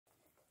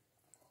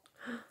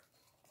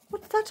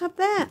that up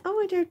there?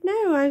 Oh, I don't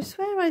know. I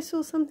swear I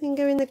saw something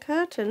go in the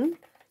curtain.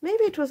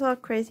 Maybe it was our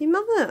crazy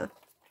mother.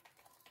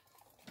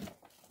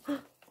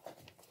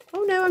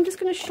 Oh no, I'm just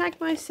going to shag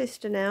my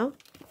sister now.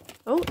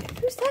 Oh,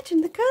 who's that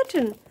in the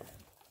curtain?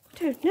 I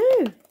don't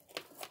know.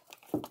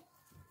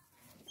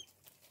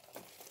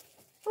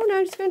 Oh no,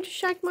 I'm just going to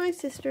shag my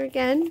sister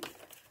again.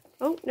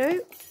 Oh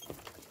no.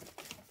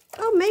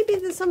 Oh, maybe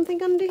there's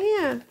something under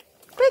here.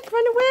 Quick,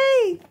 run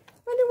away!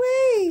 Run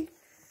away!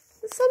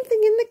 There's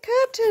something in the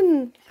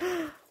curtain.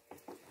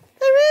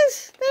 There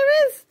is!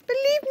 There is!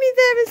 Believe me,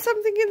 there is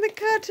something in the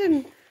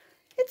curtain.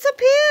 It's up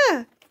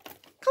here.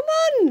 Come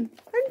on!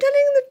 I'm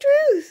telling the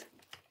truth.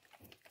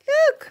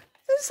 Look!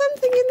 There's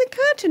something in the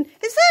curtain.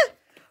 Is there?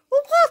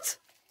 Well, what?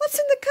 What's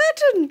in the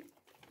curtain?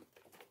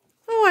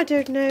 Oh, I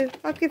don't know.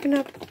 I've given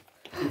up.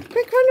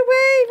 Quick, run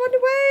away! Run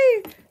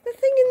away! The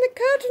thing in the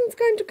curtain's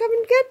going to come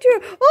and get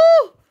you.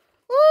 Oh!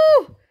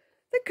 Oh!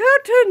 The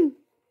curtain!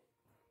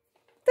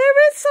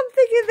 There is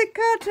something in the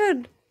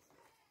curtain.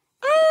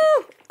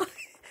 Oh!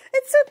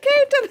 It's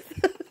okay,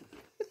 Jonathan.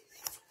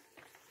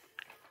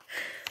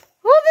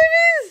 Oh, there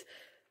is!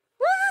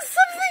 Oh, there's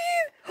something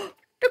in...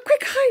 No,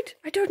 quick, hide!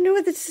 I don't know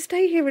whether to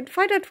stay here and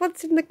find out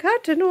what's in the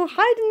curtain or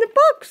hide in the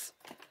box.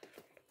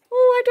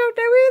 Oh, I don't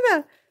know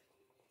either.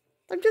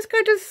 I'm just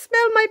going to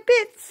smell my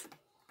bits.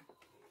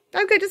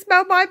 I'm going to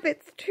smell my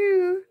bits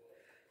too.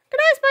 Can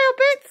I smell your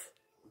bits?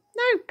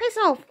 No, piss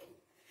off.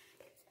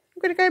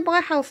 I'm going to go in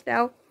my house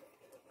now.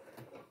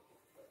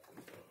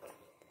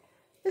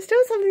 There's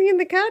still something in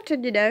the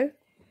curtain, you know.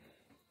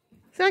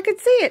 So I can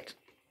see it.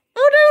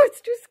 Oh no,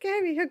 it's too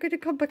scary. I'm going to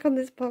come back on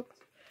this box.